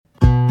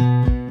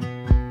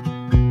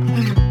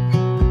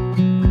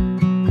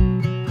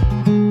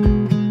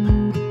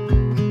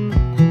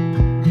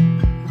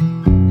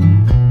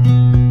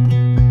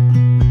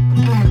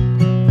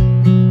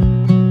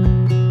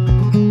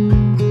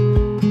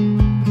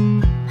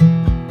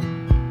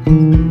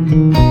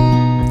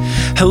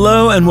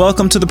Hello and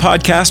welcome to the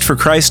podcast for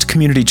Christ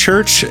Community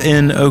Church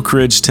in Oak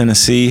Ridge,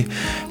 Tennessee.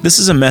 This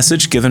is a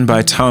message given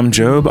by Tom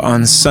Job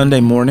on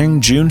Sunday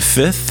morning, June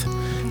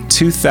 5th,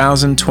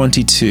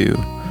 2022,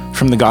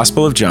 from the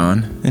Gospel of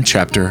John in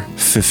chapter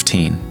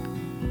 15.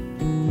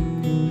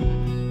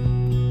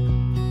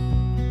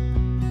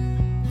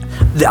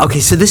 Okay,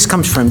 so this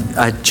comes from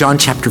John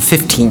chapter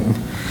 15.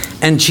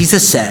 And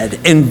Jesus said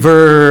in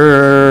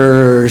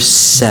verse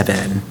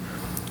 7,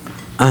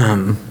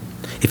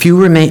 if you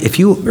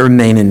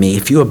remain in me,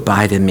 if you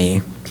abide in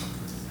me,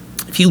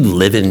 if you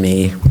live in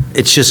me,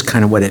 it's just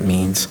kind of what it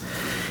means.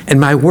 And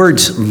my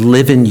words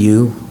live in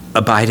you,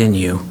 abide in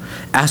you.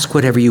 Ask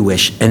whatever you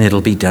wish, and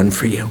it'll be done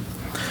for you.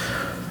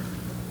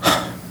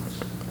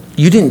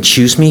 You didn't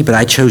choose me, but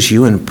I chose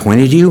you and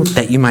appointed you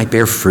that you might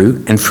bear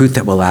fruit, and fruit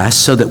that will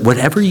last, so that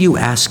whatever you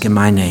ask in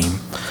my name,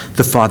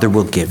 the Father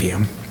will give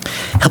you.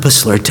 Help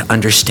us, Lord, to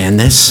understand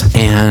this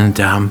and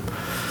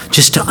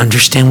just to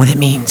understand what it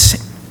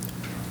means.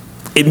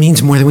 It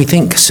means more than we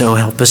think, so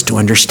help us to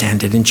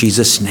understand it in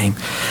Jesus' name.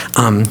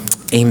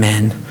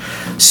 Amen.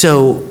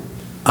 So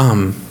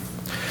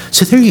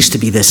there used to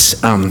be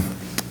this,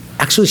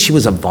 actually she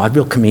was a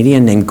vaudeville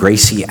comedian named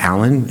Gracie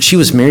Allen. She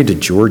was married to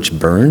George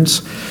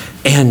Burns,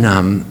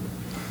 and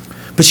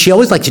but she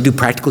always liked to do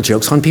practical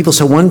jokes on people.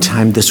 So one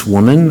time this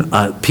woman,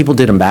 people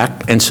did them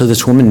back, and so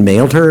this woman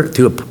mailed her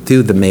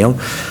through the mail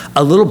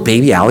a little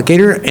baby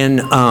alligator,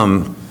 and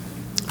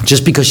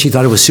just because she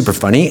thought it was super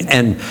funny,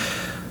 and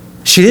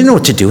she didn't know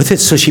what to do with it,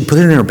 so she put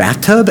it in her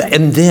bathtub,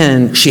 and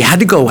then she had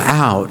to go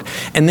out,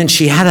 and then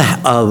she had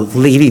a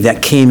lady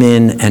that came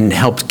in and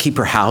helped keep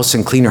her house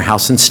and clean her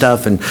house and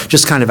stuff, and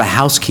just kind of a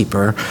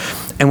housekeeper.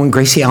 And when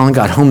Gracie Allen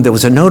got home, there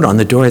was a note on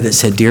the door that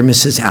said, "Dear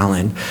Mrs.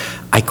 Allen,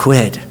 I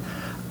quit.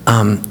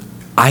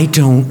 I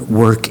don't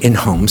work in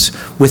homes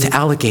with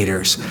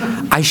alligators.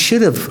 I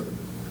should have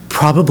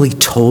probably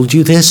told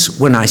you this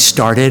when I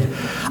started.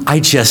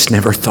 I just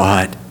never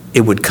thought it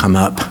would come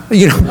up,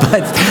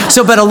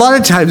 but a lot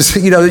of times,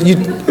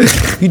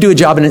 you do a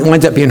job and it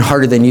winds up being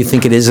harder than you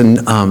think it is.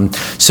 And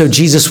so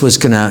Jesus was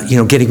gonna,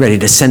 getting ready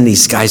to send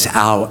these guys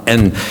out,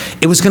 and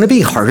it was gonna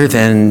be harder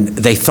than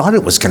they thought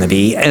it was gonna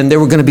be. And there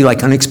were gonna be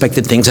like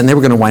unexpected things, and they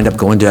were gonna wind up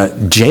going to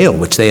jail,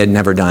 which they had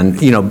never done,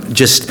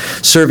 just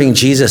serving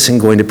Jesus and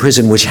going to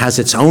prison, which has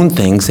its own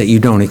things that you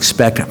don't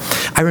expect.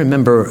 I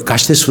remember,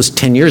 this was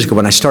 10 years ago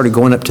when I started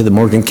going up to the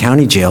Morgan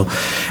County Jail,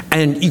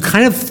 and you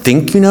kind of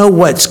think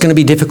what's gonna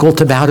be difficult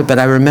about it, but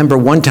I remember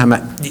one time,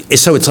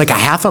 so it's like a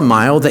half a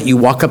mile that you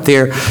walk up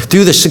there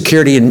through the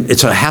security, and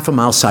it's a half a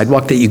mile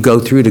sidewalk that you go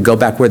through to go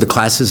back where the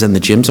classes and the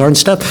gyms are and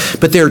stuff,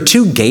 but there are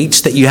two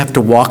gates that you have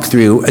to walk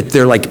through.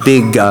 They're like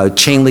big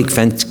chain link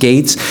fence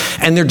gates,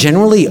 and they're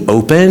generally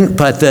open,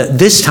 but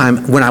this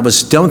time when I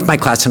was done with my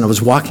class and I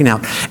was walking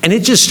out, and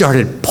it just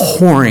started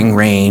pouring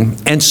rain,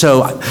 and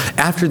so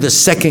after the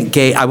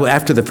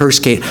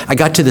first gate, I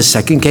got to the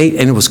second gate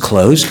and it was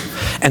closed,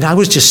 and I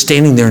was just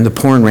standing there in the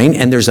pouring rain,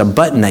 and there's a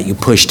button that you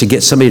push to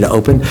get somebody to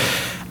open,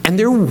 and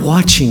they're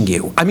watching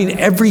you. I mean,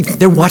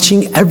 they're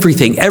watching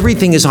everything.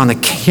 Everything is on a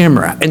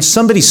camera, and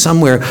somebody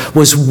somewhere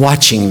was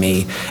watching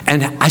me,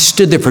 and I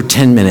stood there for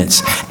 10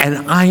 minutes,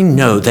 and I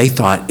know they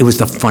thought it was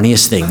the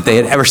funniest thing they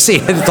had ever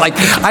seen. It's like,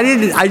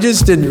 I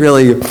just didn't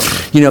really,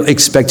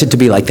 expect it to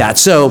be like that.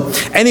 So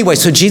anyway,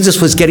 so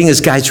Jesus was getting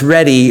his guys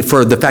ready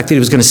for the fact that he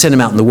was going to send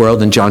them out in the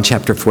world in John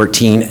chapter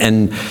 14,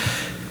 and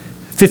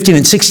 15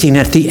 and 16,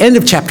 at the end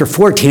of chapter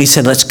 14, he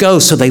said, let's go.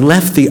 So they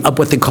left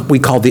we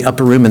call the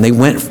upper room, and they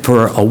went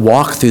for a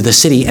walk through the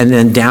city, and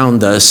then down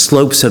the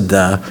slopes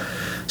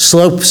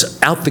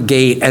out the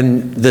gate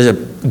and the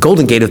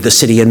Golden Gate of the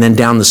city, and then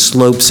down the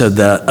slopes of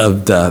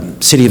the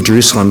city of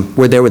Jerusalem,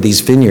 where there were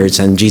these vineyards.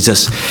 And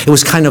Jesus, it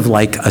was kind of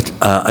like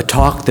a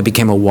talk that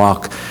became a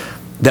walk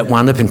that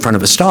wound up in front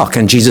of a stalk.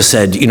 And Jesus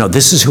said,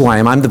 this is who I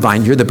am. I'm the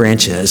vine, you're the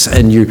branches,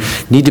 and you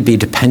need to be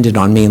dependent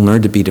on me and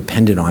learn to be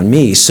dependent on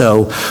me.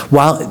 So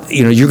while,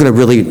 you're going to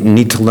really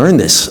need to learn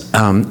this.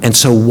 And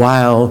so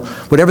while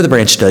whatever the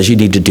branch does, you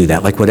need to do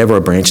that. Like whatever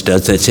a branch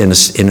does that's in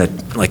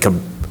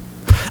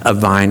a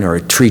vine or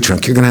a tree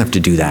trunk, you're going to have to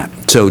do that.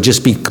 So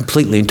just be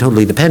completely and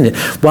totally dependent.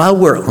 While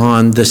we're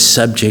on the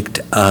subject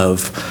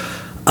of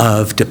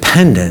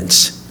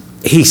dependence,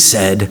 he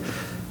said,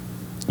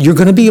 you're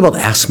going to be able to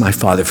ask my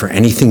Father for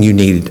anything you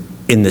need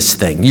in this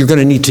thing. You're going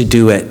to need to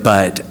do it,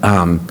 but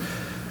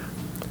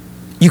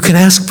you can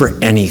ask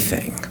for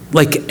anything,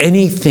 like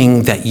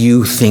anything that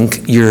you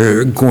think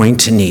you're going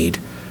to need.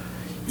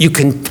 You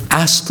can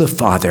ask the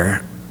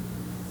Father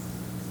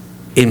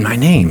in my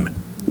name,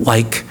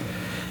 like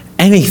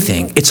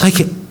anything. It's like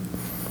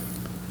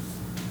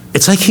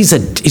he's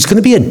going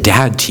to be a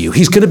dad to you.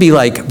 He's going to be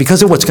like,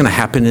 because of what's going to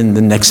happen in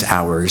the next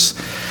hours,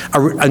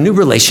 a new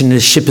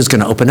relationship is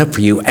going to open up for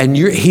you, and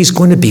he's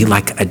going to be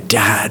like a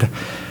dad.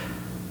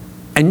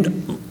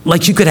 And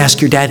like you could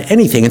ask your dad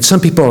anything, and some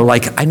people are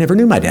like, I never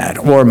knew my dad,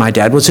 or my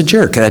dad was a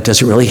jerk. That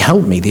doesn't really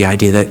help me, the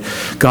idea that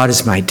God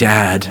is my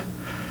dad.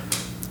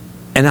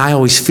 And I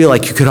always feel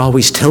like you could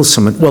always tell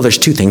someone, well, there's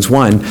two things.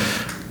 One,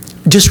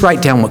 just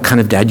write down what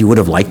kind of dad you would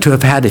have liked to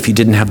have had if you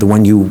didn't have the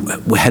one you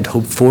had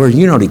hoped for.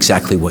 You know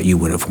exactly what you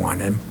would have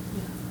wanted.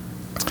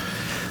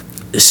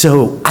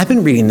 So I've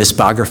been reading this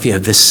biography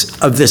of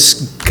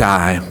this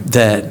guy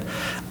that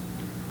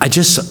I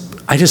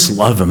just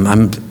love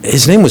him.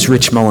 His name was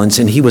Rich Mullins,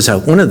 and he was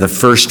one of the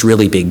first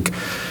really big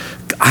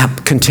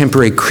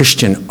contemporary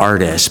Christian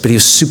artists, but he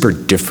was super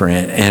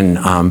different, and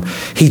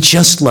he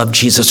just loved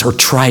Jesus, or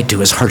tried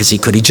to as hard as he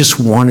could. He just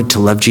wanted to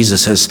love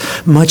Jesus as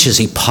much as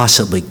he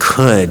possibly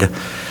could.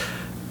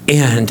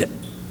 And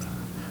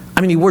I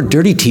mean, he wore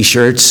dirty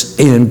t-shirts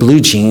and blue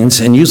jeans,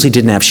 and usually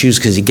didn't have shoes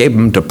because he gave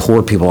them to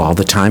poor people all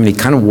the time. And he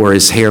kind of wore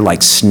his hair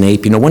like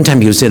Snape. You know, one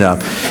time he was doing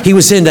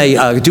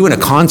a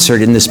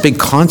concert in this big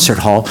concert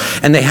hall,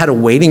 and they had a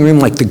waiting room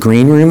like the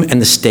green room,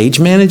 and the stage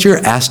manager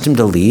asked him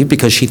to leave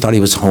because she thought he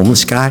was a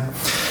homeless guy.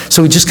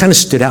 So he just kind of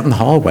stood out in the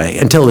hallway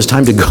until it was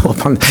time to go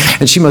up on,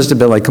 and she must have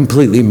been like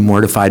completely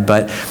mortified.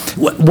 But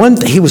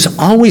he was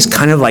always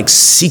kind of like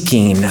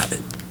seeking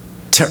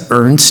to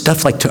earn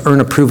stuff, like to earn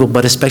approval,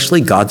 but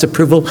especially God's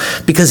approval,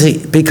 because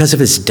of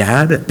his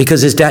dad.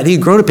 Because his dad, he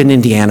grew up in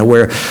Indiana,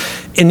 where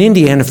in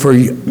Indiana for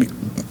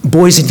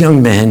boys and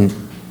young men,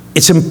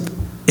 it's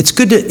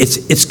good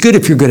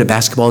if you're good at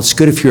basketball. It's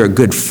good if you're a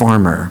good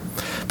farmer.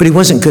 But he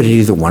wasn't good at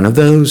either one of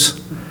those.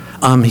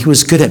 He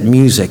was good at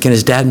music, and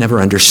his dad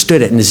never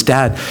understood it. And his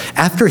dad,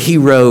 after he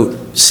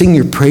wrote "Sing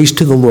Your Praise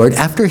to the Lord,"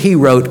 after he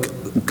wrote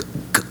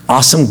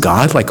Awesome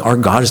God, like our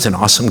God is an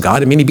awesome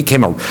God. I mean, he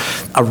became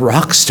a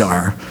rock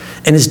star.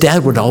 And his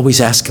dad would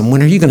always ask him,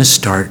 when are you going to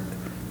start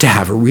to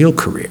have a real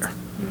career?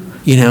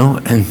 You know?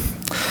 And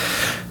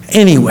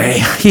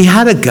anyway, he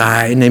had a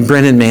guy named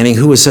Brennan Manning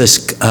who was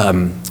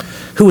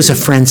a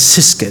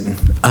Franciscan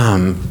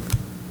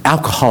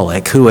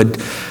alcoholic who had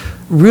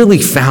really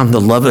found the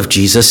love of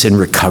Jesus in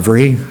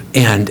recovery,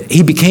 and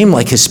he became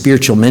like his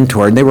spiritual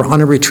mentor, and they were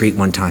on a retreat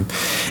one time.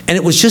 And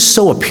it was just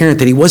so apparent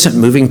that he wasn't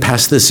moving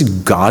past this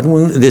God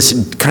wound,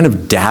 this kind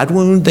of dad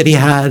wound that he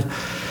had.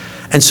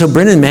 And so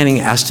Brennan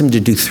Manning asked him to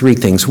do three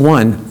things.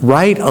 One,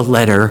 write a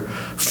letter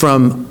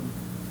from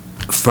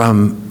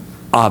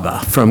Abba,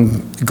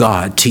 from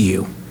God to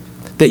you,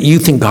 that you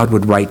think God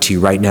would write to you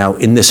right now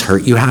in this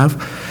hurt you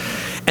have.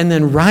 And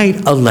then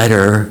write a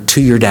letter to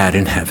your dad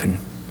in heaven.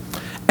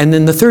 And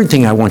then the third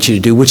thing I want you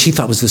to do, which he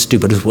thought was the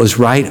stupidest, was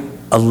write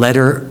a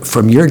letter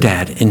from your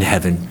dad in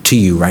heaven to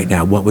you right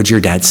now. What would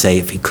your dad say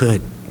if he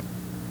could?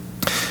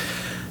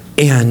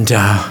 And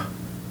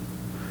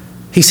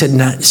he said,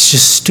 no, it's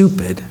just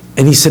stupid.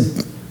 And he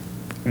said,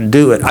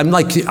 do it.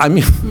 I'm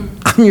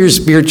your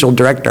spiritual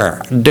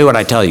director. Do what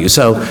I tell you.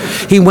 So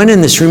he went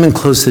in this room and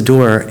closed the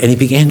door, and he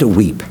began to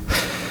weep.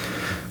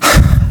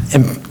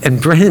 And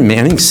Brennan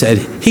Manning said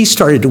he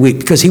started to weep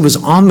because he was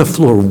on the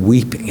floor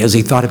weeping as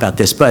he thought about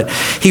this. But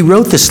he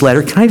wrote this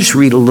letter. Can I just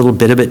read a little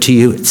bit of it to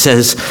you? It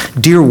says,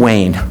 Dear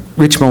Wayne,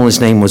 Rich Mullins'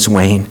 name was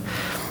Wayne.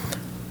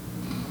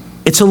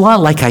 It's a lot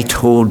like I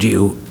told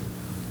you.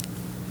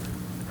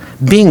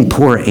 Being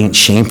poor ain't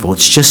shameful.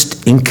 It's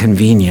just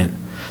inconvenient.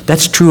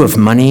 That's true of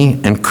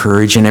money and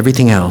courage and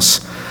everything else.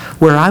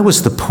 Where I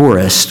was the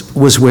poorest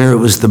was where it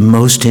was the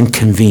most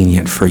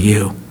inconvenient for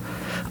you.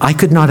 I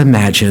could not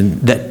imagine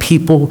that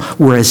people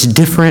were as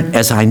different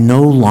as I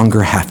no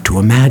longer have to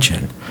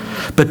imagine.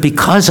 But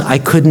because I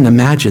couldn't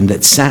imagine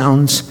that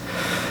sounds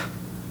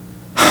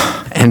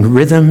and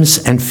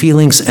rhythms and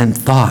feelings and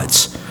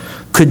thoughts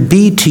could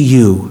be to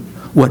you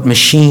what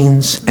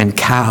machines and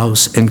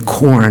cows and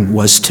corn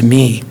was to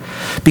me,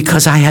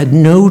 because I had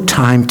no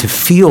time to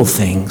feel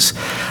things,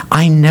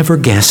 I never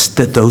guessed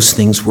that those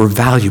things were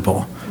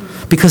valuable.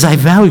 Because I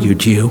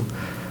valued you,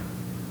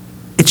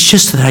 it's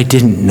just that I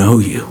didn't know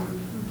you.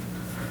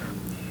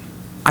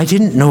 I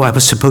didn't know I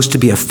was supposed to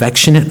be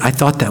affectionate. I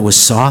thought that was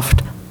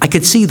soft. I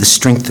could see the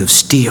strength of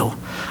steel.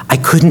 I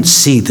couldn't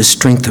see the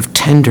strength of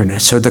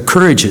tenderness or the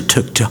courage it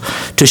took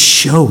to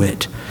show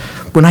it.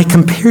 When I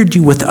compared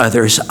you with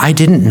others, I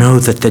didn't know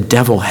that the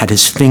devil had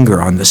his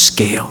finger on the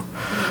scale,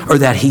 or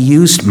that he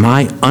used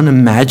my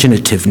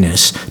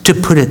unimaginativeness to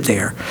put it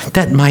there.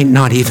 That might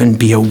not even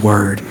be a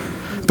word.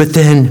 But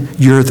then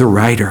you're the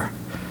writer.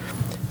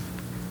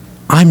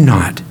 I'm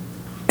not,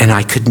 and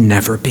I could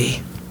never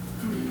be.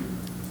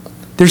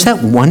 There's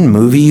that one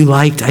movie you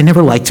liked. I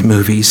never liked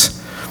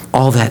movies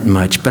all that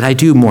much, but I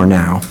do more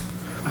now.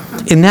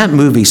 In that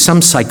movie,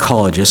 some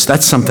psychologist,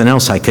 that's something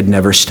else I could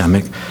never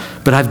stomach,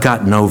 but I've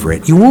gotten over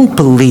it. You won't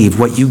believe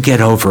what you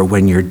get over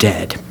when you're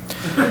dead.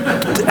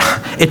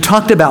 It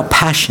talked about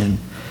passion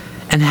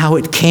and how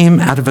it came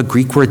out of a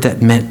Greek word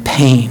that meant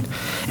pain.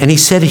 And he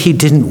said he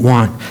didn't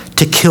want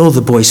to kill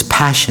the boy's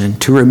passion,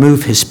 to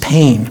remove his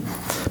pain,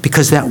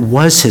 because that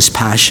was his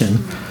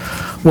passion.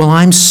 Well,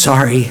 I'm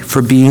sorry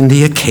for being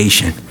the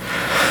occasion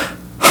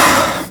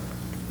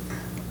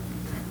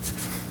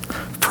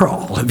for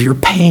all of your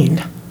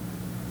pain.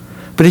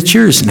 But it's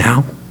yours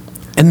now,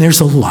 and there's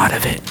a lot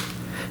of it.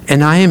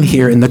 And I am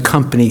here in the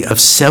company of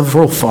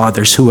several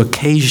fathers who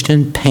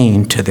occasioned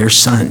pain to their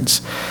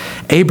sons.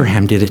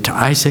 Abraham did it to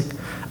Isaac.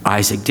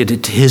 Isaac did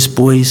it to his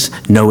boys.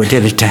 Noah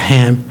did it to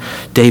Ham.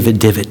 David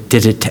did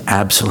it to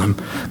Absalom.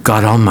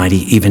 God Almighty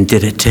even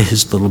did it to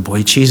his little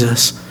boy,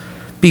 Jesus.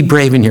 Be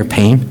brave in your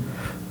pain.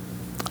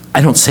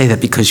 I don't say that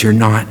because you're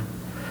not.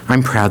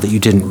 I'm proud that you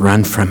didn't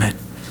run from it.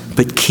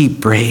 But keep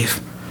brave.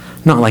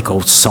 Not like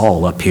old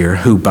Saul up here,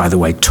 who, by the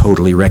way,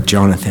 totally wrecked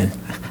Jonathan.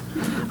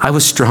 I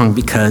was strong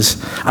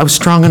because I was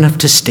strong enough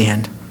to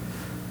stand.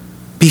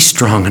 Be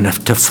strong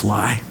enough to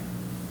fly.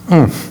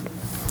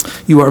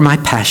 You are my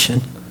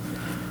passion.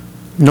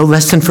 No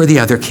less than for the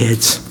other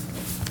kids.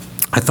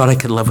 I thought I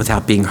could love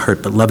without being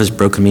hurt, but love has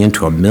broken me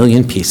into a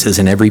million pieces,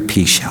 and every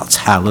piece shouts,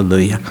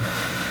 hallelujah.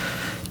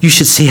 You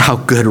should see how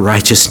good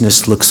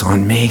righteousness looks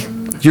on me.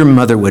 Your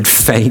mother would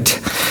faint.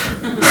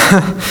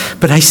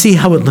 But I see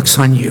how it looks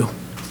on you.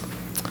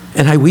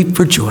 And I weep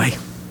for joy.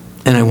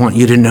 And I want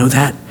you to know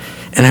that.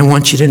 And I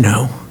want you to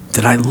know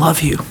that I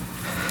love you,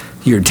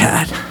 your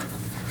dad.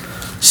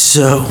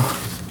 So,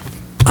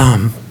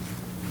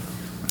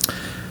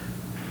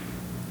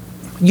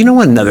 you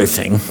know, another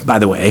thing, by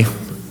the way,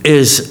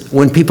 is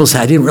when people say,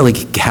 I didn't really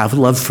have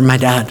love for my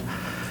dad.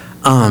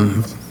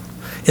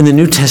 In the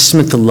New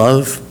Testament, the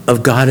love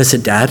of God as a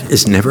dad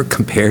is never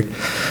compared.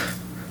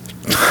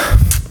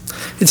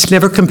 It's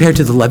never compared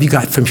to the love you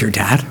got from your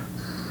dad.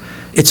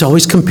 It's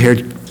always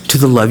compared to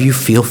the love you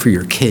feel for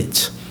your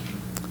kids.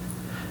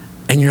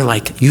 And you're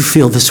like, you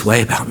feel this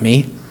way about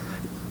me?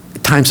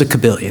 Times a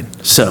kabillion.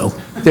 So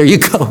there you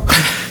go.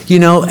 You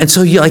know, and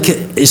so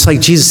it's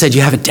like Jesus said,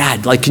 you have a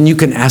dad, like, and you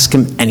can ask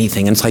him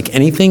anything. And it's like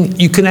anything,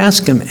 you can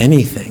ask him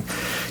anything.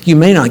 You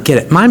may not get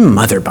it. My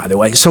mother, by the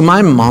way, so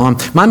my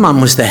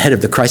mom was the head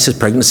of the Crisis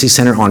Pregnancy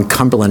Center on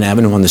Cumberland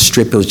Avenue on the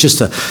Strip.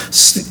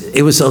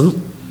 It was a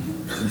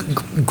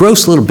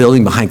gross little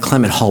building behind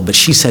Clement Hall, but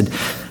she said,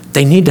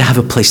 they need to have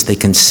a place they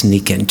can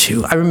sneak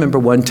into. I remember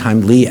one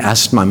time Lee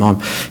asked my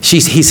mom, he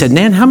said,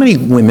 Nan, how many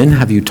women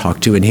have you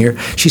talked to in here?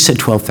 She said,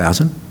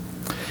 12,000.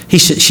 He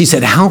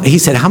said, how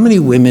many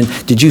women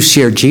did you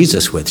share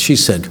Jesus with? She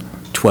said,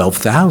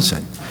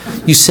 12,000.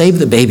 You save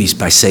the babies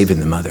by saving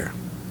the mother.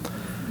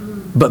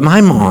 But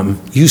my mom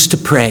used to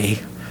pray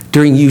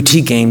during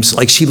UT games,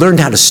 like she learned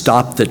how to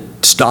stop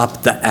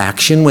the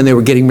action when they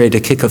were getting ready to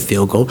kick a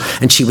field goal,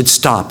 and she would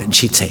stop and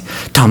she'd say,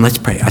 Tom, let's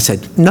pray. I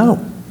said,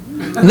 no.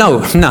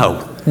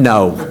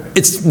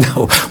 It's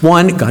no.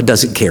 One, God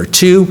doesn't care.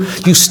 Two,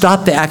 you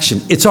stop the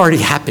action. It's already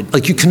happened.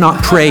 Like, you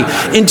cannot pray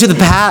into the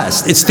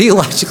past. It's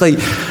theologically.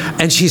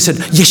 And she said,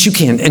 yes, you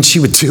can. And she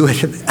would do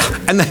it.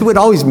 And they would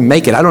always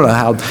make it. I don't know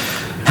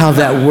how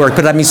that worked.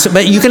 But I mean,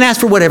 but you can ask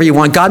for whatever you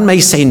want. God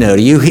may say no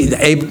to you.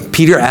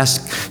 Peter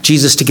asked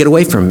Jesus to get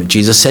away from him.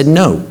 Jesus said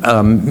no.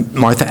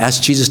 Martha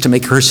asked Jesus to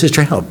make her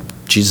sister help.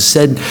 Jesus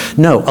said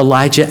no.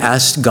 Elijah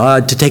asked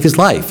God to take his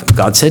life.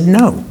 God said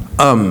no.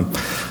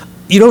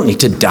 You don't need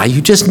to die. You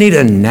just need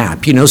a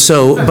nap, you know.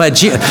 So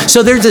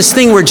there's this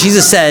thing where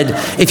Jesus said,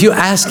 if you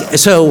ask,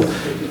 so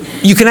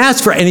you can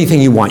ask for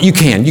anything you want. You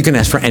can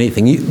ask for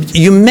anything.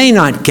 You may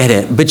not get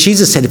it, but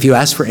Jesus said, if you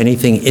ask for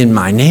anything in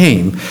my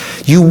name,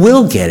 you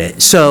will get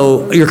it.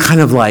 So you're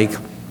kind of like,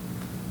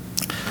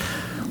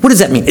 what does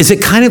that mean? Is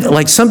it kind of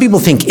like, some people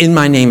think in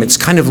my name, it's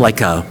kind of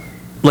like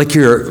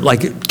you're like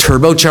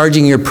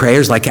turbocharging your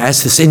prayers, like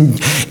ask this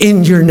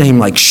in your name,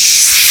 like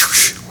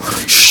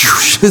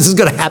this is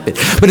going to happen.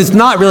 But it's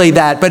not really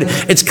that. But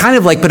it's kind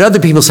of like, but other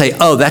people say,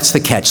 oh, that's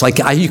the catch. Like,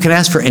 you can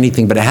ask for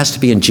anything, but it has to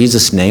be in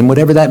Jesus' name,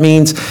 whatever that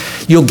means.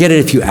 You'll get it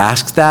if you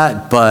ask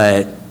that.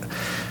 But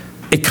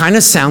it kind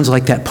of sounds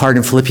like that part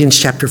in Philippians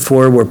chapter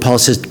 4 where Paul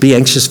says, be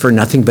anxious for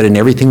nothing, but in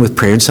everything with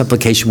prayer and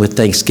supplication with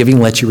thanksgiving,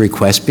 let your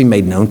requests be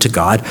made known to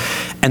God.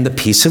 And the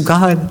peace of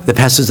God that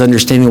passes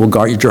understanding will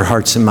guard your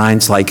hearts and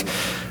minds. Like,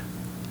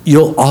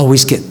 you'll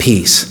always get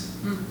peace.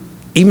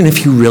 Even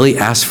if you really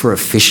ask for a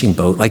fishing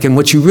boat, like, and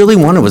what you really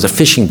wanted was a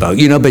fishing boat,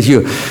 you know, but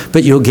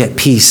you'll get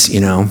peace,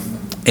 you know.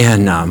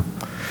 And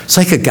it's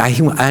like a guy,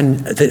 I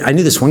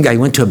knew this one guy, he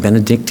went to a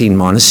Benedictine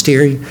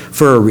monastery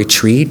for a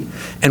retreat.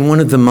 And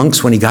one of the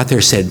monks, when he got there,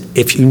 said,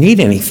 if you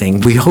need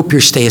anything, we hope your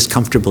stay is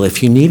comfortable.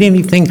 If you need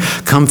anything,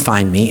 come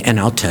find me and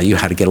I'll tell you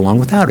how to get along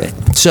without it.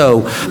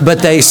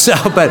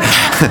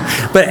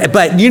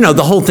 But you know,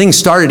 the whole thing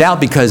started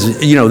out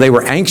because, you know, they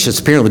were anxious,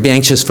 apparently be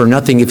anxious for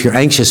nothing. If you're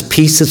anxious,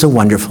 peace is a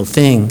wonderful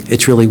thing.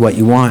 It's really what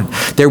you want.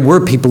 There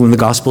were people in the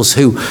Gospels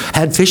who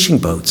had fishing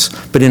boats,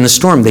 but in a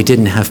storm, they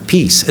didn't have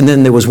peace. And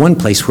then there was one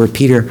place where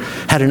Peter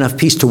had enough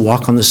peace to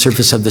walk on the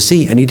surface of the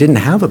sea, and he didn't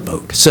have a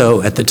boat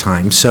at the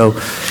time. So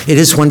it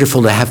is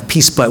wonderful to have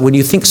peace, but when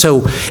you think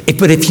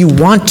but if you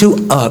want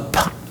to up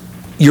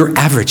your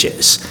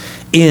averages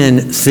in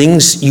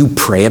things you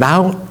pray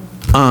about,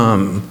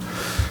 I'm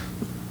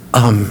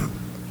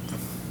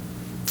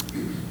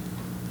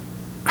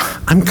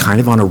kind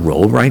of on a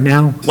roll right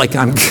now. Like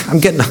I'm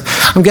getting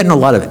a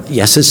lot of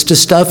yeses to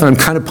stuff, and I'm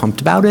kind of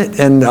pumped about it.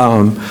 And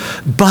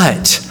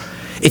but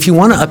if you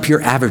want to up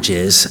your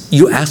averages,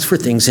 you ask for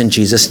things in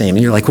Jesus' name,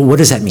 and you're like, well, what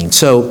does that mean?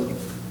 So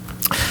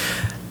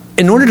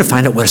in order to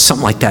find out what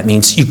something like that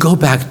means, you go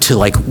back to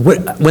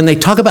when they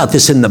talk about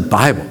this in the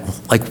Bible,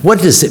 what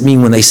does it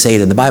mean when they say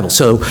it in the Bible?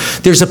 So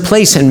there's a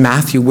place in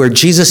Matthew where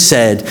Jesus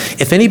said,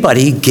 if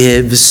anybody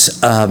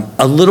gives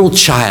a little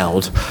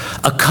child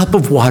a cup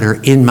of water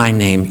in my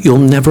name, you'll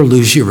never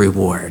lose your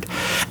reward.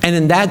 And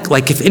in that,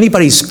 if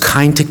anybody's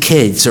kind to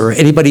kids, or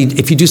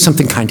if you do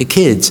something kind to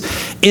kids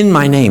in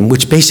my name,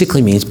 which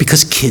basically means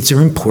because kids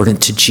are important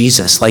to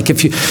Jesus.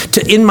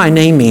 In my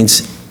name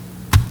means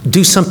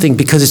do something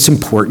because it's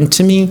important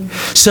to me.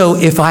 So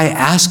if I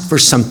ask for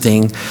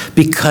something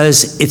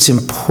because it's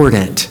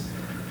important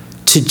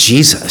to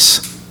Jesus,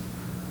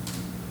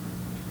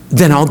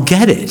 then I'll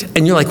get it.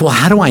 And you're like, well,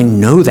 how do I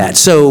know that?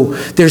 So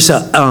there's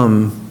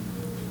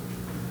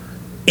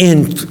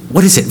in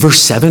verse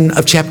 7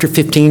 of chapter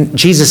 15,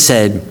 Jesus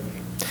said,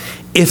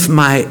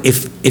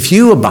 if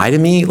you abide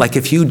in me,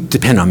 if you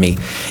depend on me,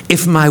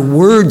 if my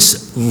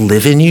words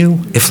live in you,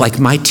 if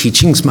my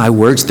teachings, my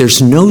words,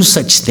 there's no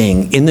such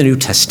thing in the New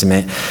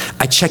Testament.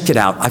 I checked it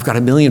out. I've got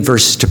a million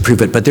verses to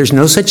prove it, but there's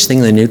no such thing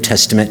in the New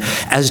Testament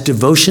as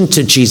devotion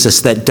to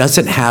Jesus that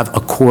doesn't have a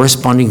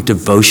corresponding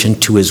devotion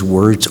to his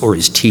words or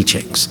his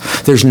teachings.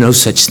 There's no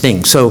such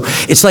thing. So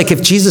it's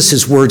if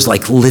Jesus' words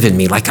live in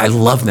me, I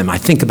love them. I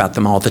think about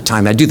them all the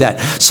time. I do that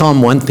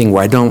Psalm 1 thing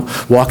where I don't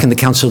walk in the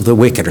counsel of the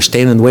wicked or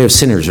stand in the way of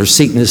sinners or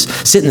sit in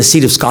the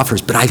seat of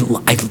scoffers, but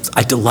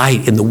I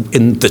delight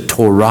in the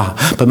Torah.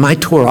 But my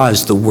Torah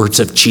is the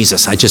words of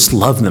Jesus. I just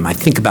love them. I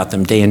think about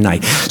them day and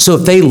night. So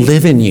if they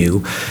live in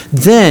you,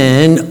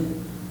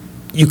 then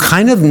you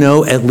kind of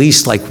know at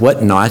least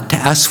what not to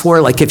ask for.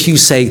 If you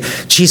say,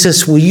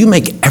 Jesus, will you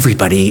make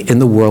everybody in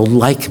the world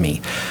like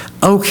me?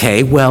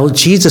 Okay, well,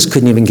 Jesus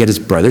couldn't even get his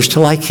brothers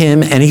to like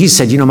him. And he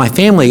said, my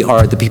family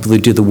are the people who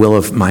do the will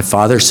of my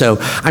Father. So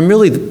I'm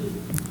really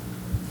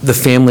the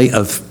family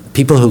of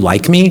people who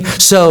like me.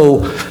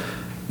 So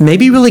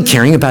maybe really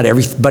caring about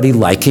everybody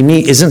liking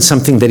me isn't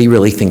something that he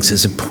really thinks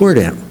is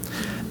important.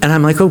 And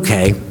I'm like,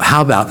 okay,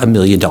 how about $1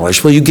 million?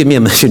 Well, you give me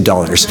 $1 million.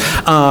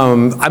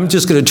 I'm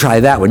just going to try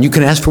that one. You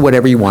can ask for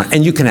whatever you want,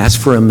 and you can ask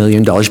for $1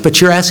 million,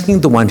 but you're asking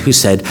the one who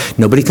said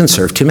nobody can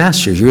serve two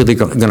masters. You're either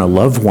going to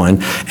love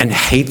one and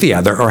hate the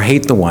other, or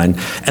hate the one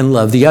and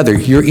love the other.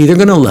 You're either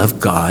going to love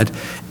God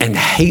and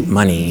hate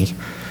money,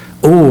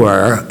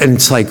 or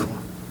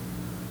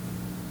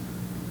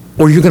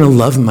you're going to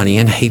love money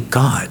and hate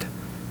God.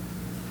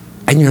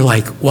 And you're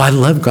like, well, I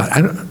love God.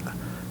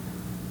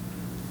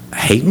 I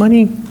hate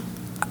money?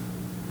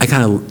 I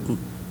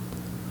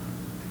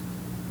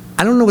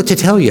don't know what to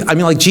tell you.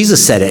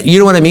 Jesus said it. You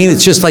know what I mean?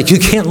 It's just you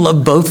can't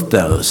love both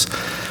those.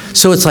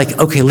 So it's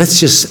okay,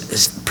 let's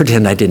just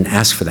pretend I didn't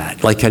ask for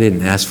that. I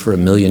didn't ask for $1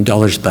 million,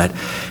 but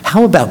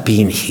how about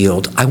being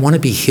healed? I want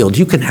to be healed.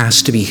 You can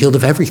ask to be healed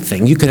of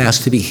everything. You can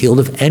ask to be healed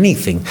of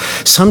anything.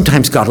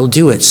 Sometimes God will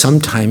do it.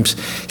 Sometimes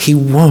he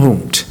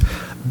won't.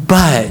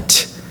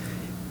 But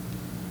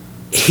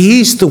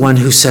he's the one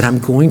who said, I'm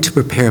going to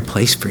prepare a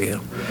place for you.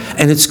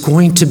 And it's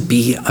going to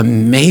be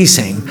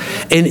amazing.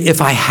 And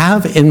if I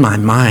have in my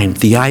mind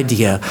the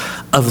idea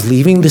of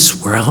leaving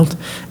this world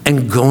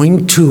and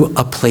going to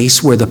a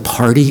place where the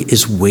party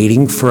is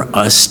waiting for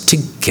us to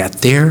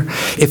get there,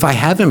 if I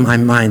have in my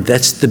mind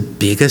that's the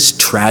biggest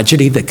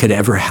tragedy that could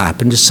ever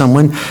happen to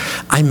someone,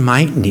 I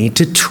might need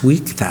to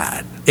tweak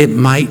that. It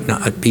might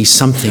not be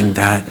something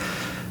that,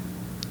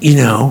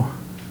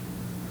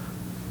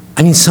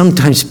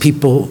 sometimes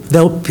people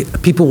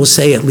will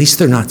say, at least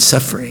they're not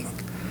suffering.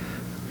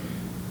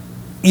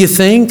 You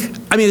think?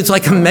 It's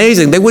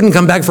amazing. They wouldn't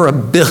come back for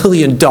 $1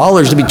 billion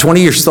to be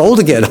 20 years old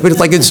again.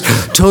 It's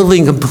totally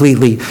and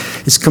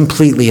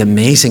completely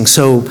amazing.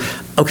 So,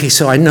 okay,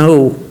 so I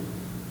know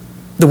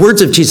the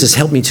words of Jesus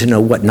help me to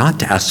know what not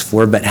to ask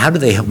for, but how do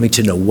they help me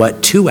to know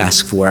what to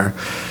ask for?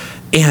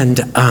 And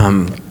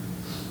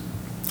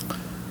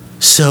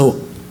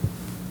so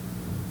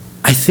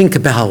I think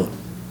about,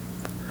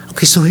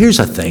 okay, so here's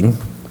a thing.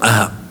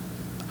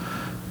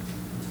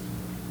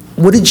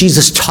 What did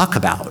Jesus talk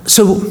about?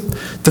 So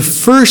the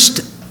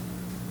first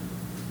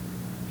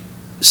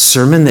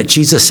sermon that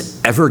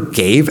Jesus ever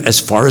gave,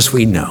 as far as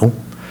we know,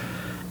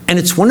 and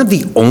it's one of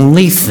the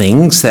only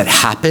things that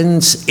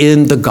happens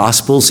in the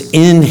Gospels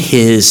in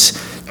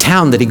his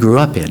town that he grew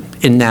up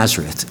in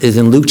Nazareth, is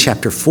in Luke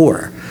chapter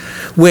 4,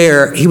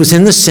 where he was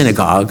in the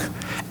synagogue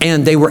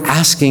and they were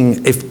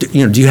asking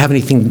do you have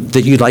anything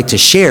that you'd like to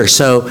share?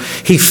 So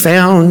he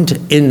found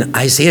in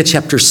Isaiah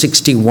chapter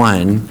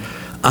 61,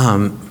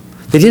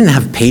 they didn't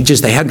have pages,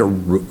 they had to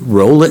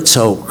roll it,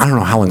 so I don't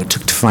know how long it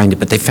took to find it,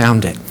 but they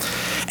found it.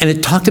 And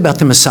it talked about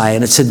the Messiah,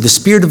 and it said, the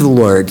Spirit of the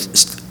Lord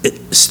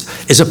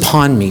is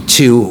upon me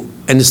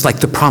and it's like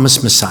the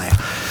promised Messiah,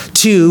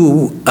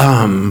 to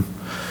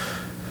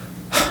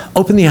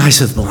open the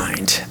eyes of the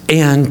blind,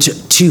 and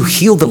to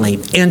heal the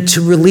lame, and to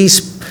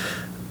release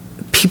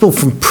people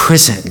from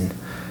prison.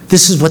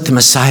 This is what the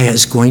Messiah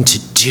is going to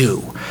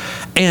do.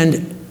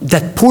 And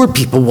that poor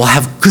people will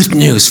have good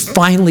news,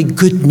 finally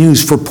good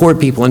news for poor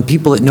people and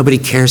people that nobody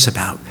cares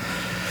about.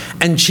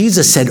 And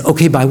Jesus said,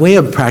 okay, by way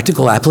of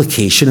practical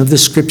application of the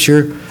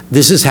scripture,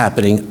 this is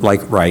happening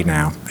like right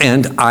now,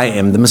 and I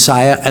am the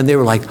Messiah. And they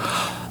were like,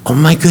 oh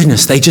my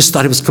goodness, they just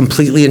thought it was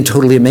completely and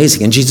totally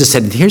amazing. And Jesus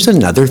said, here's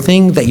another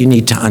thing that you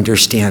need to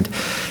understand,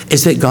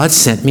 is that God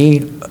sent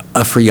me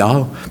for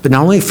y'all, but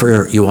not only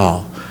for you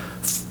all,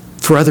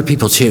 for other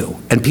people too,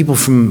 and people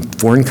from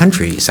foreign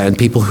countries, and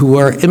people who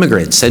are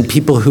immigrants, and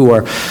people who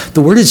are,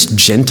 the word is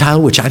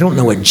Gentile, which I don't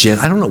know I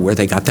don't know where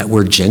they got that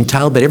word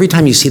Gentile, but every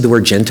time you see the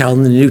word Gentile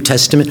in the New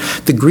Testament,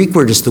 the Greek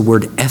word is the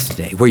word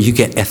ethne, where you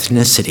get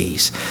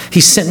ethnicities. He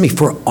sent me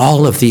for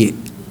all of the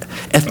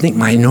ethnic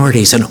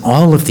minorities and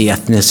all of the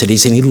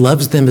ethnicities, and he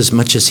loves them as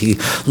much as he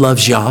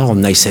loves y'all.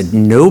 And they said,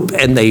 nope,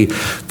 and they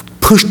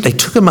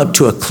took him up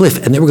to a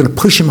cliff, and they were going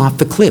to push him off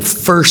the cliff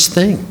first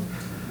thing.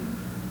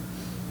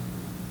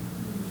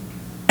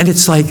 And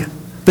it's like,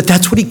 but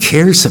that's what he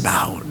cares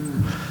about.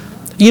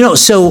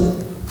 So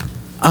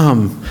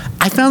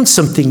I found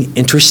something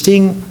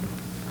interesting.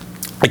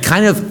 I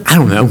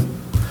don't know,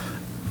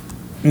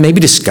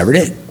 maybe discovered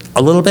it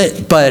a little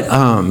bit,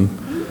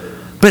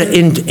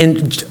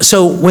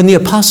 so when the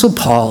Apostle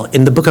Paul,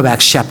 in the book of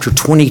Acts chapter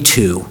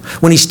 22,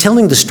 when he's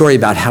telling the story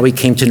about how he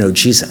came to know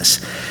Jesus,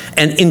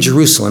 and in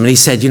Jerusalem, and he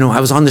said, I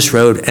was on this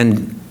road,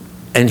 and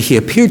he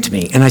appeared to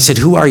me, and I said,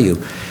 who are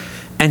you?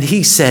 And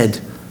he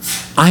said,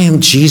 I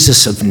am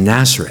Jesus of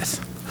Nazareth,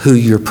 who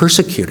you're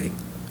persecuting.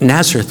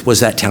 Nazareth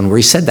was that town where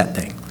he said that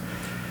thing.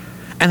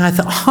 And I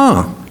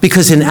thought,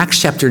 because in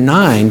Acts chapter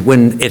 9,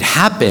 when it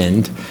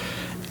happened,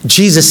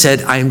 Jesus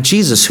said, I am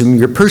Jesus whom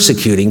you're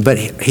persecuting, but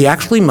he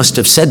actually must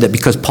have said that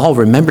because Paul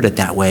remembered it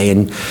that way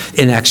in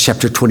Acts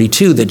chapter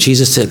 22, that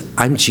Jesus said,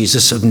 I'm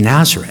Jesus of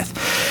Nazareth.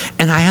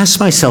 And I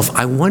asked myself,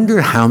 I wonder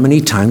how many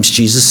times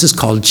Jesus is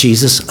called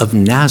Jesus of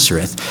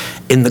Nazareth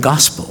in the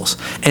Gospels.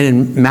 And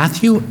in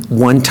Matthew,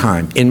 1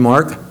 time, in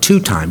Mark, 2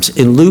 times,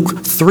 in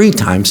Luke, 3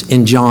 times,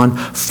 in John,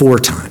 4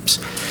 times.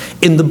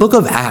 In the book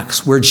of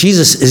Acts, where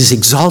Jesus is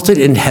exalted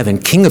in heaven,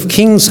 King of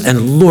kings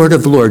and Lord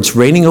of lords,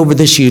 reigning over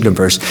this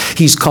universe,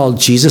 he's called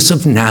Jesus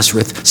of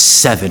Nazareth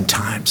 7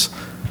 times.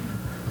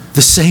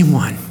 The same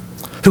one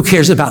who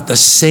cares about the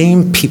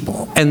same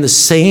people and the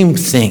same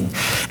thing.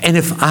 And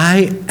if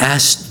I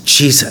asked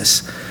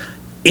Jesus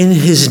in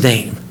his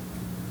name,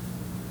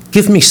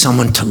 give me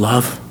someone to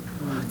love,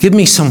 give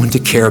me someone to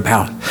care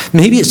about.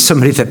 Maybe it's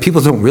somebody that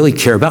people don't really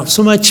care about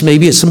so much.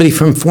 Maybe it's somebody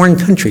from foreign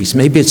countries.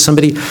 Maybe it's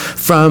somebody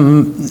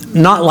from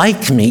not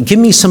like me. Give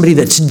me somebody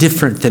that's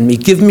different than me.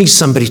 Give me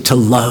somebody to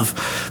love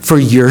for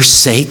your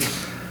sake.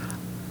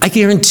 I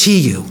guarantee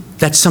you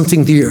that's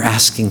something that you're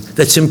asking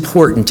that's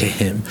important to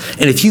him.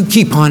 And if you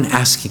keep on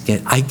asking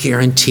it, I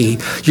guarantee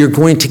you're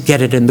going to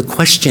get it. And the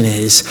question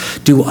is,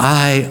 do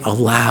I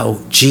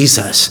allow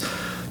Jesus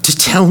to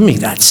tell me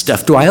that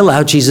stuff? Do I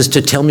allow Jesus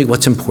to tell me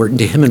what's important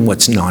to him and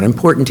what's not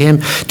important to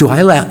him? Do I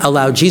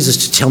allow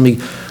Jesus to tell me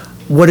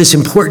what is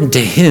important to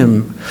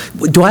him?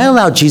 Do I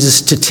allow Jesus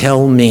to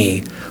tell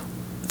me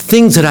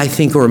things that I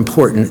think are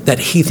important that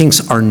he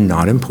thinks are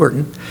not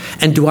important?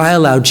 And do I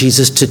allow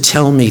Jesus to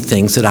tell me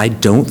things that I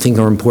don't think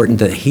are important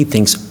that he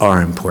thinks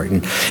are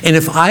important? And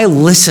if I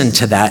listen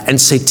to that and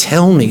say,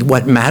 tell me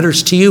what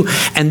matters to you,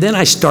 and then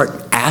I start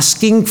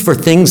asking for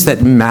things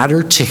that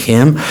matter to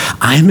him,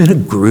 I'm in a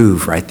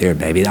groove right there,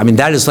 baby. I mean,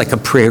 that is like a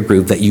prayer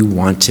groove that you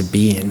want to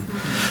be in.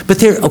 But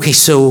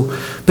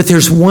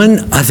there's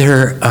one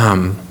other,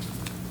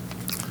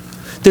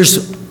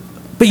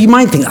 but you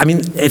might think,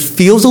 it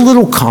feels a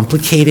little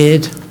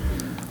complicated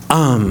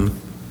to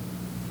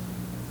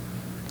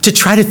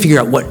try to figure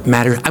out what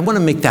matters. I want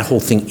to make that whole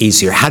thing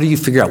easier. How do you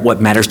figure out what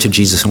matters to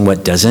Jesus and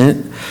what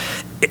doesn't?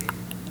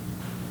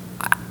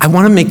 I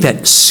want to make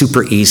that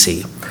super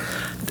easy.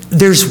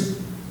 There's,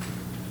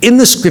 in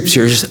the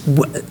scriptures,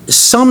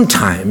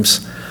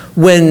 sometimes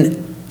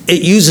when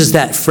it uses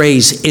that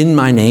phrase, in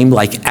my name,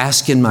 like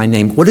ask in my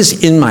name, what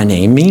does in my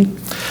name mean?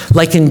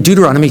 Like in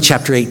Deuteronomy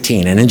chapter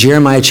 18 and in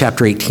Jeremiah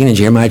chapter 18 and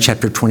Jeremiah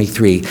chapter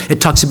 23,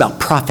 it talks about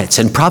prophets.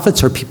 And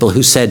prophets are people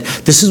who said,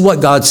 this is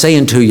what God's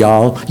saying to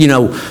y'all.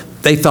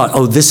 They thought,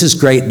 oh, this is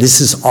great,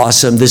 this is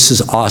awesome, this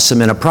is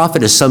awesome. And a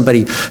prophet is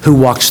somebody who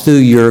walks through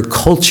your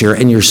culture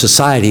and your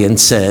society and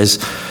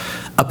says,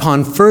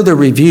 upon further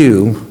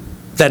review,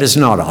 that is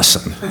not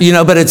awesome.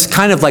 But it's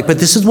kind of like, but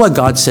this is what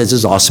God says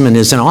is awesome and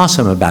isn't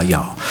awesome about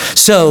y'all.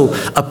 So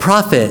a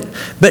prophet,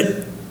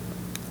 but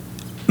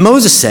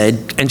Moses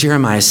said, and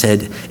Jeremiah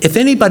said, if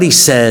anybody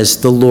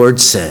says, the Lord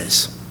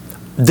says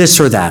this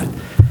or that,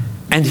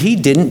 and he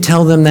didn't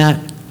tell them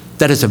that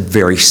is a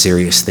very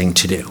serious thing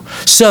to do.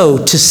 So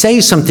to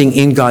say something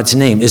in God's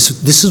name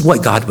this is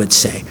what God would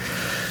say.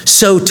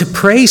 So to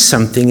pray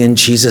something in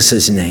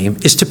Jesus' name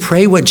is to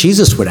pray what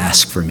Jesus would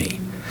ask for me.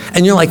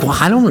 And you're like, well,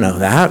 I don't know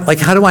that. Like,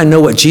 how do I know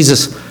what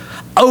Jesus?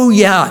 Oh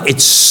yeah,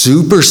 it's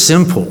super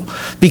simple.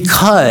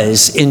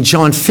 Because in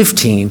John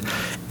 15,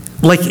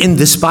 like in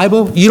this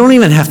Bible, you don't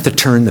even have to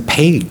turn the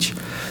page.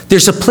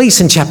 There's a place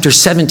in chapter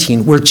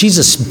 17 where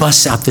Jesus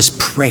busts out this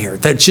prayer.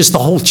 That just the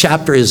whole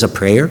chapter is a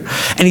prayer.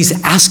 And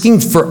he's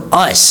asking for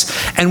us.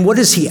 And what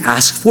does he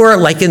ask for?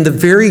 Like in the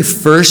very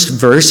first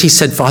verse, he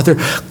said, Father,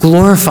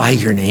 glorify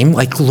your name,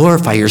 like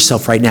glorify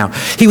yourself right now.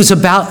 He was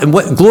about, and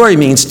what glory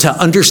means, to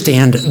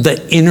understand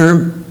the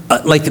inner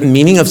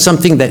meaning of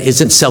something that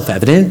isn't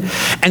self-evident.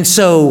 And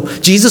so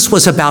Jesus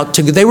was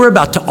they were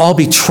about to all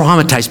be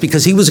traumatized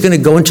because he was going to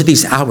go into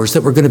these hours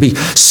that were going to be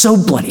so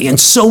bloody and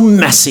so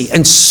messy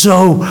and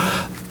so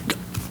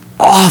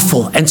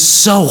awful and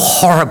so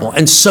horrible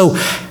and so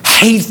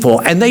hateful.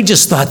 And they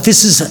just thought,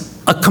 this is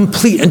a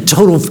complete and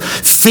total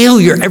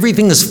failure.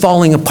 Everything is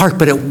falling apart,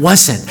 but it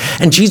wasn't.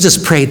 And Jesus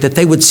prayed that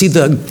they would see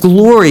the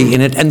glory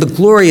in it. And the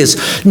glory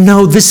is,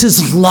 no, this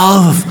is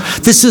love.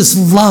 This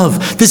is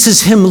love. This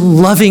is him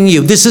loving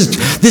you. This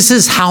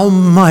is how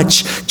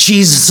much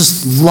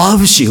Jesus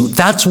loves you.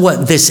 That's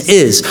what this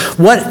is.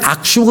 What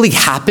actually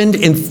happened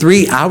in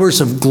 3 hours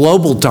of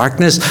global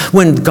darkness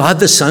when God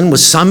the Son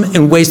was some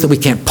in ways that we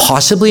can't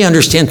possibly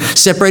understand,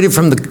 separated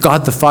from the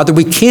God the Father.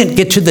 We can't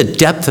get to the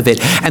depth of it.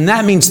 And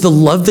that means the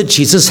love that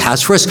Jesus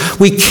has for us,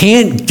 we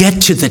can't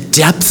get to the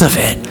depth of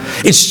it.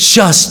 It's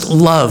just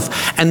love.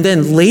 And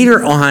then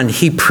later on,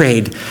 he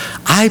prayed,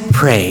 I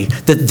pray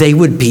that they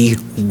would be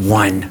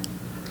one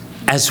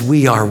as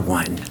we are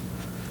one.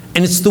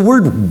 And it's the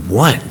word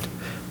one.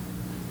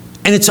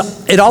 And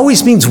it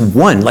always means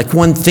one, like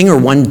one thing or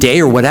one day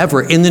or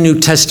whatever in the New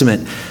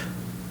Testament.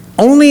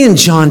 Only in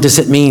John does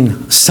it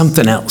mean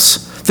something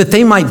else, that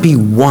they might be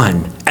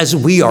one as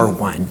we are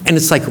one. And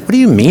it's like, what do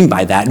you mean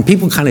by that? And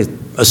people kind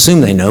of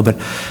assume they know,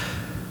 but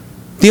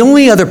the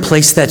only other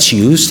place that's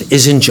used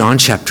is in John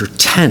chapter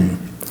 10,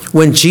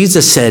 when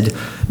Jesus said,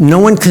 no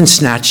one can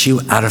snatch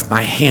you out of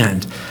my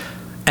hand.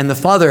 And the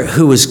Father,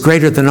 who is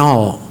greater than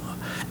all,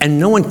 and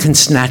no one can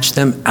snatch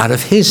them out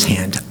of his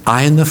hand.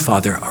 I and the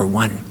Father are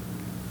one.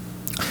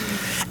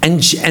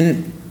 And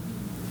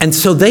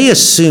so they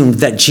assumed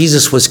that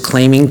Jesus was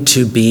claiming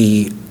to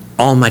be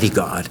Almighty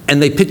God,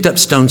 and they picked up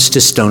stones to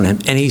stone him.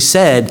 And he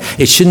said,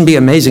 it shouldn't be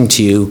amazing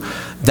to you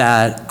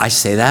that I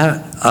say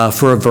that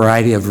for a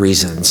variety of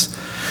reasons.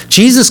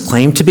 Jesus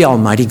claimed to be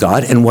Almighty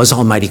God and was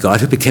Almighty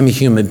God who became a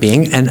human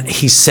being, and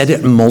he said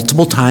it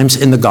multiple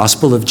times in the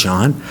Gospel of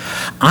John.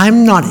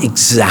 I'm not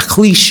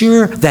exactly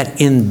sure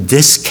that in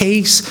this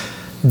case,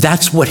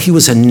 that's what he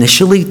was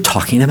initially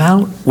talking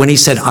about when he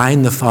said, I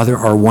and the Father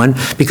are one,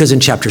 because in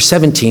chapter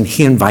 17,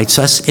 he invites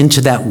us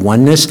into that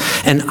oneness,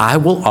 and I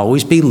will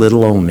always be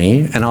little old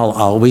me, and I'll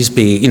always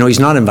be, he's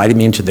not inviting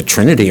me into the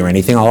Trinity or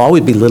anything. I'll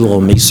always be little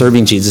old me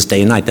serving Jesus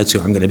day and night. That's who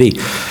I'm going to be.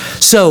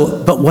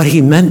 So, but what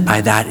he meant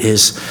by that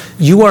is,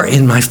 you are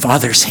in my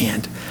Father's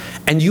hand,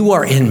 and you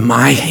are in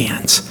my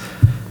hands,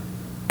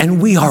 and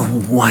we are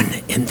one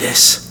in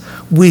this.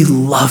 We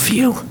love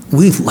you.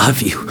 We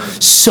love you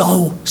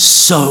so,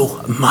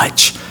 so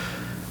much.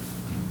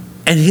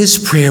 And his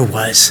prayer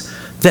was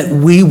that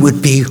we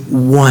would be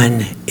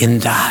one in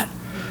that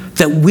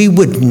we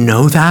would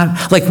know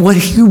that. Like what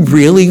he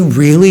really,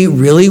 really,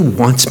 really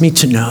wants me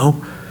to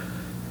know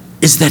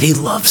is that he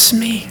loves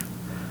me.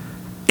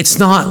 It's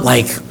not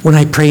like when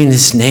I pray in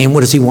his name,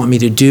 what does he want me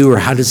to do or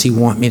how does he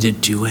want me to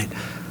do it?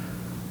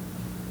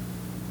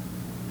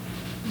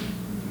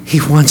 He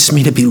wants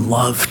me to be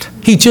loved.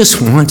 He just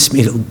wants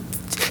me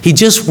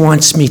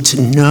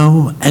to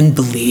know and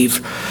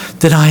believe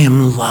that I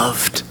am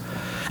loved.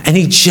 And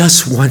he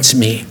just wants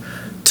me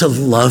to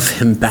love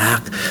him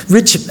back.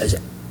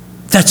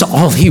 That's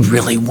all he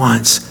really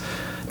wants.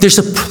 There's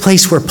a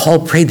place where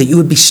Paul prayed that you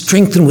would be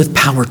strengthened with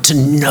power to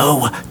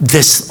know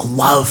this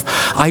love.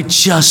 I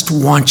just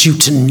want you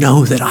to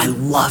know that I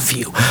love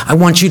you. I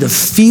want you to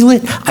feel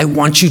it. I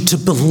want you to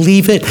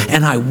believe it.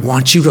 And I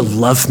want you to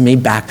love me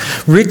back.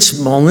 Rich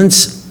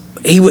Mullins,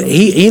 he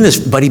and his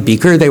buddy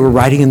Beaker, they were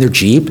riding in their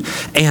Jeep.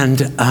 And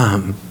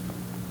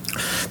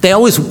they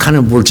always kind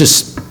of were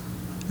just,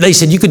 they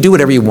said you could do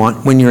whatever you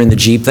want when you're in the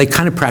Jeep. They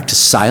kind of practice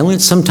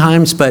silence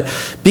sometimes, but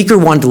Beaker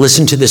wanted to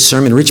listen to this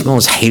sermon. Rich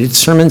Mullins hated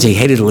sermons. He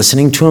hated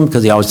listening to them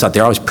because he always thought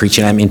they're always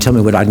preaching at me and tell me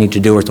what I need to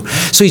do.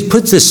 So he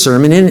puts this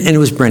sermon in, and it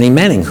was Brennan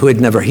Manning,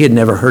 he had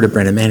never heard of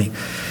Brennan Manning.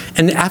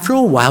 And after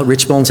a while,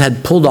 Rich Mullins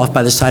had pulled off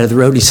by the side of the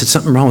road. He said,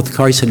 something wrong with the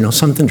car? He said, no,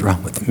 something's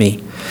wrong with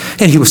me.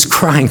 And he was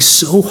crying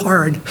so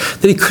hard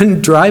that he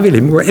couldn't drive it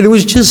anymore. And it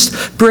was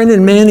just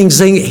Brennan Manning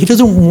saying, he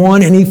doesn't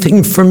want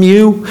anything from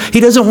you.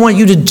 He doesn't want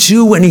you to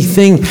do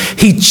anything.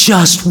 He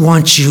just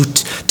wants you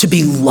to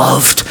be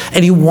loved.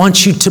 And he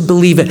wants you to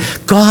believe it.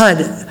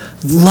 God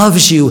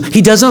loves you.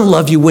 He doesn't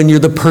love you when you're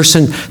the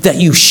person that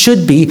you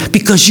should be,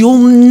 because you'll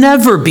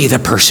never be the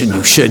person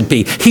you should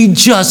be. He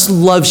just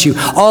loves you.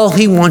 All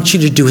he wants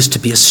you to do is to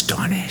be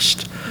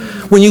astonished.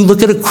 When you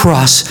look at a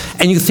cross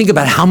and you think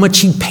about how much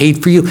he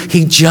paid for you,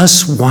 he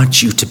just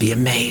wants you to be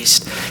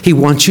amazed. He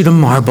wants you to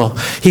marvel.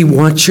 He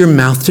wants your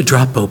mouth to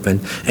drop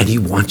open, and he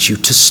wants you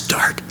to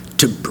start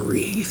to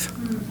breathe.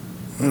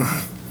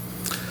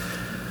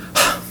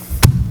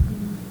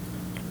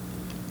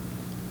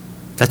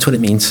 That's what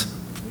it means.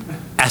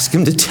 Ask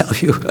him to tell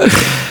you.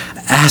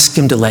 Ask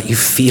him to let you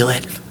feel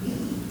it.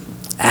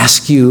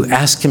 Ask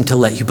him to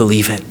let you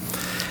believe it.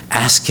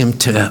 Ask him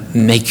to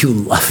make you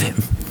love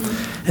him.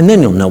 And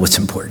then you'll know what's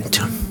important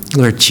to him.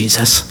 Lord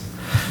Jesus,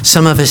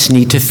 some of us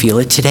need to feel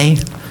it today.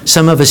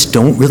 Some of us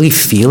don't really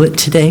feel it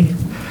today.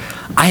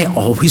 I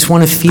always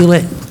want to feel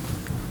it.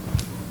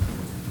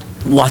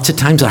 Lots of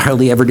times I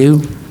hardly ever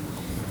do.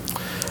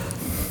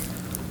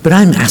 But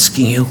I'm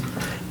asking you,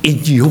 in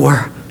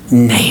your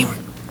name,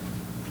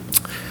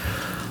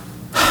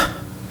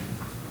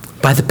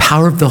 by the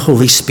power of the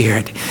Holy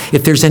Spirit,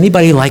 if there's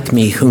anybody like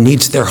me who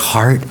needs their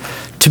heart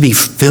to be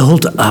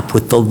filled up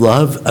with the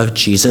love of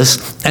Jesus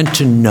and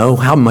to know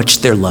how much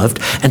they're loved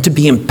and to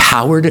be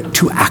empowered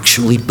to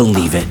actually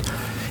believe it,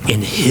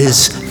 in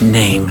his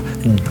name,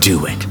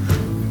 do it.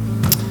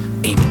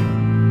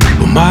 Amen.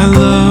 Well, my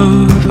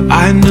love,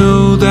 I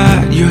know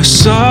that you're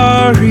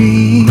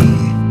sorry.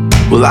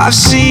 Well, I've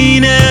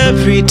seen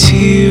every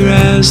tear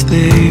as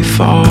they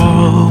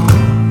fall,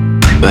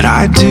 but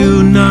I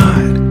do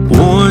not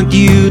want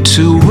you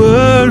to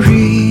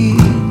worry,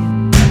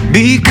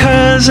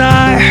 because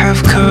I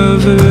have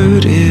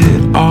covered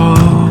it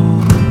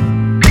all.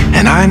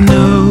 And I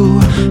know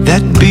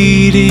that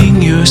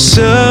beating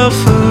yourself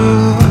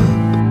up,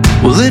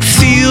 well, it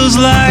feels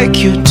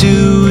like you're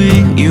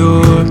doing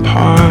your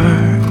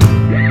part.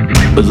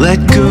 But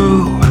let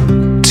go,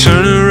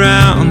 turn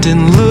around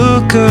and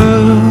look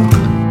up,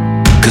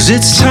 'cause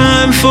it's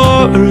time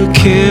for a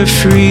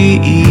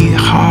carefree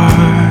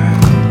heart.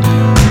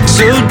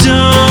 So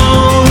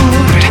don't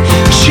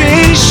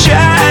chase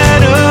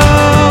shadows,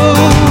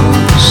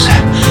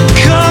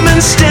 come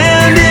and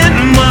stand in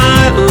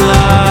my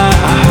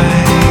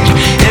light,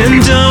 and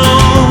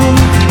don't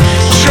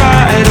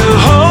try to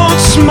hold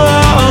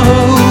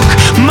smoke.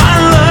 My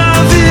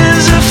love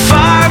is a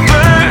fire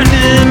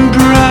burning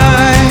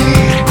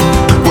bright.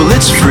 Well,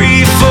 it's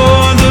free for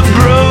the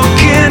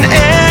broken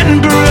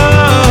and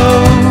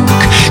broke,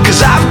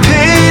 'cause I've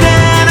paid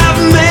and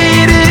I've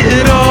made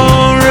it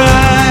all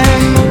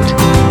right.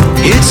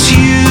 It's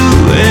you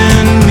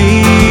and me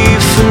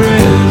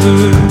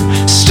forever,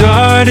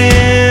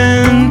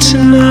 starting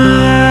tonight.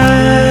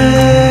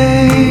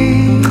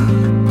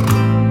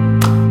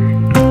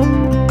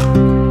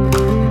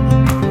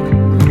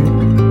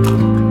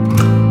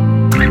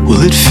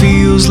 Well, it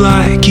feels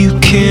like you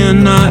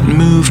cannot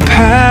move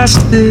past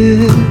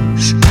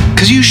this,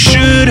 'cause you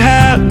should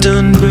have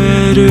done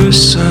better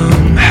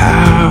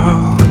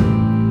somehow.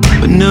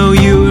 But no,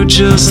 you're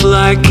just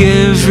like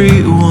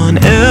everyone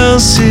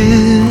else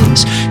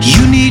is.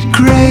 You need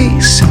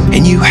grace,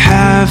 and you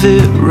have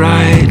it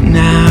right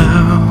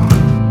now.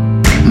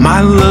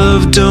 My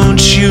love,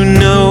 don't you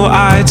know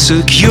I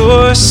took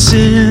your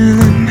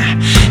sin,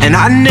 and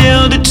I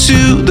nailed it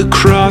to the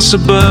cross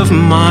above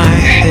my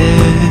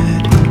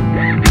head.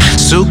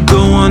 So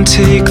go on,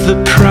 take the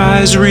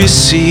prize,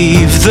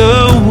 receive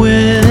the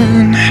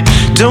win.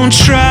 Don't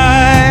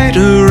try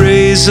to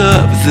raise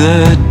up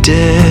the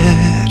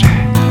dead,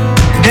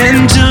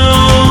 and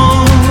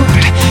don't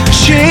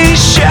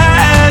chase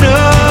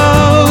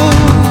shadows,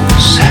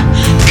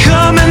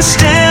 come and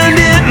stand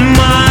in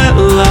my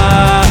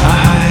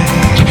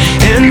light,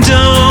 and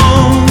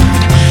don't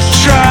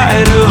try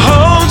to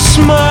hold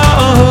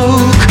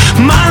smoke.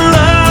 My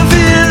love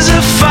is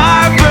a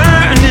fire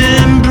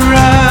burning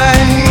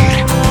bright.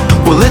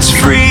 Well, it's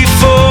free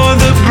for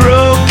the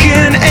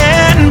broken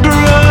and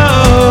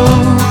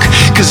broke,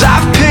 'cause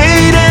I've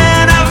paid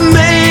and I've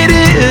made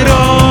it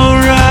all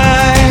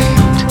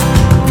right.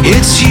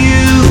 It's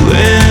you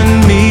and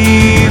me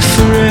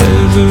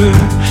forever,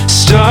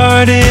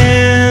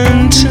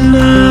 starting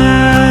tonight.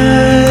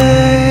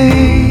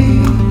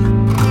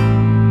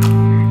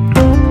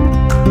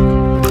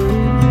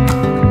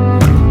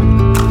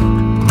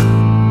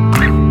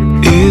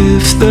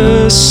 If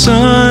the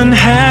sun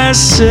has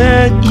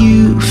set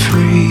you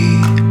free,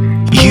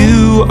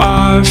 you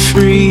are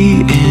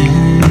free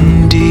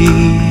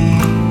indeed.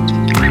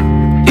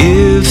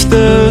 If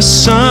the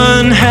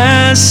sun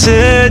has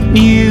set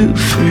you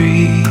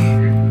free,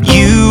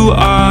 you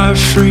are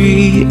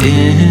free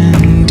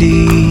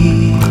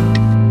indeed.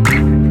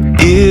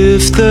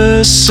 If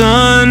the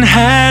sun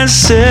has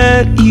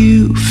set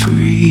you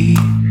free,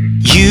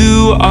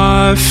 you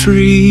are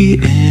free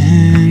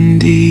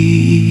indeed.